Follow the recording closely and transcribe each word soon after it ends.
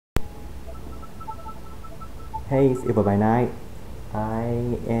Hey, it's Evil by Night. I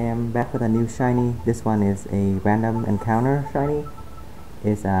am back with a new shiny. This one is a random encounter shiny.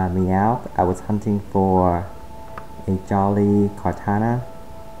 It's a Meowth. I was hunting for a Jolly Kartana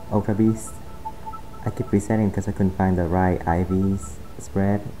Ultra Beast. I keep resetting because I couldn't find the right IVs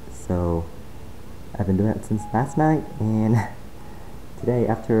spread, so I've been doing it since last night, and today,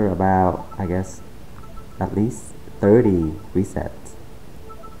 after about, I guess, at least 30 resets,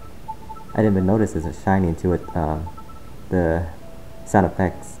 I didn't even notice it's a shiny until the sound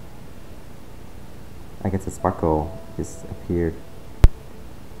effects, I guess a sparkle just appeared.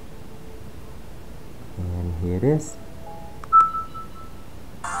 And here it is.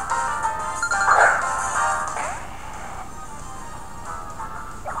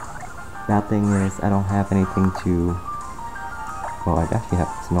 Bad thing is I don't have anything to, well, I actually have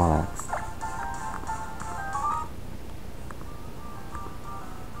Snorlax.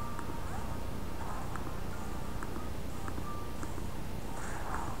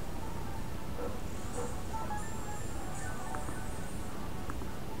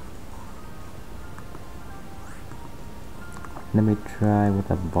 Let me try with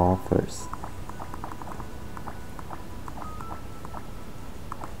a ball first.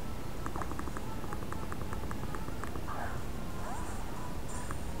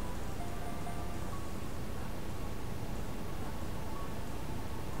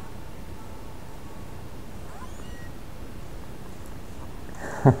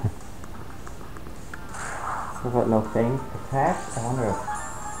 So what, no thing attack? I wonder if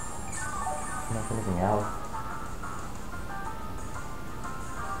there's anything else.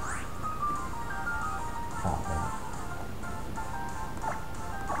 Oh, man.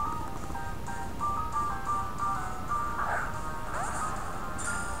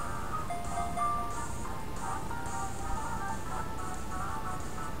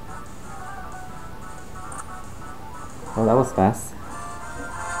 Well, that was fast.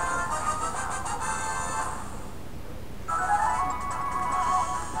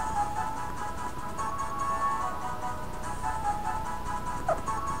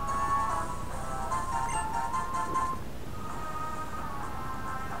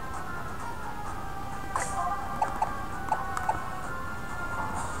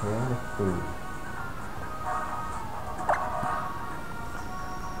 Okay, let's see.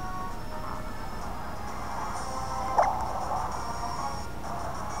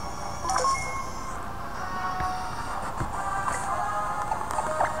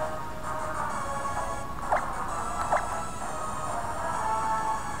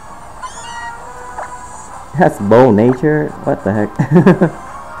 That's bold nature? What the heck?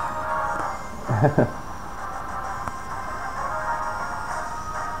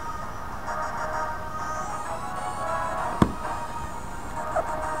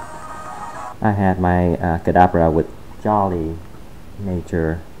 I had my Kadabra with Jolly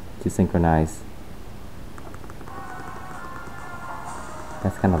nature to synchronize.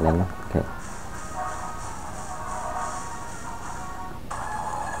 That's kind of lame. Okay.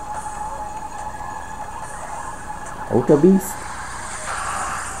 Ultra Beast.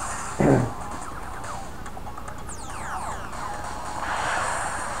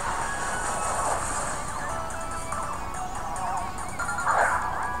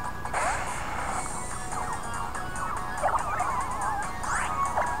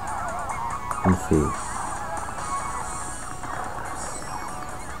 Let me see.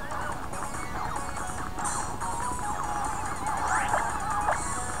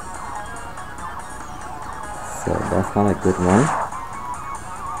 So that's not a good one,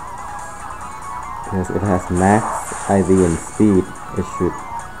 because it has max IV and speed. It should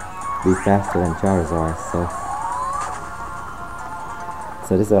be faster than Charizard.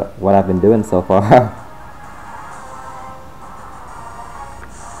 So this is what I've been doing so far.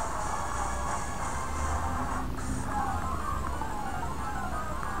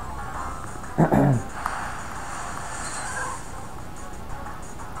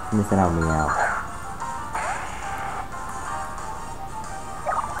 Missing out Meowth.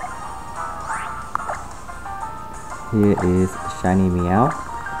 Here is shiny Meowth.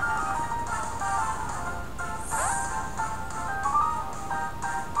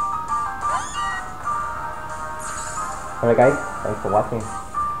 Alright guys, thanks for watching.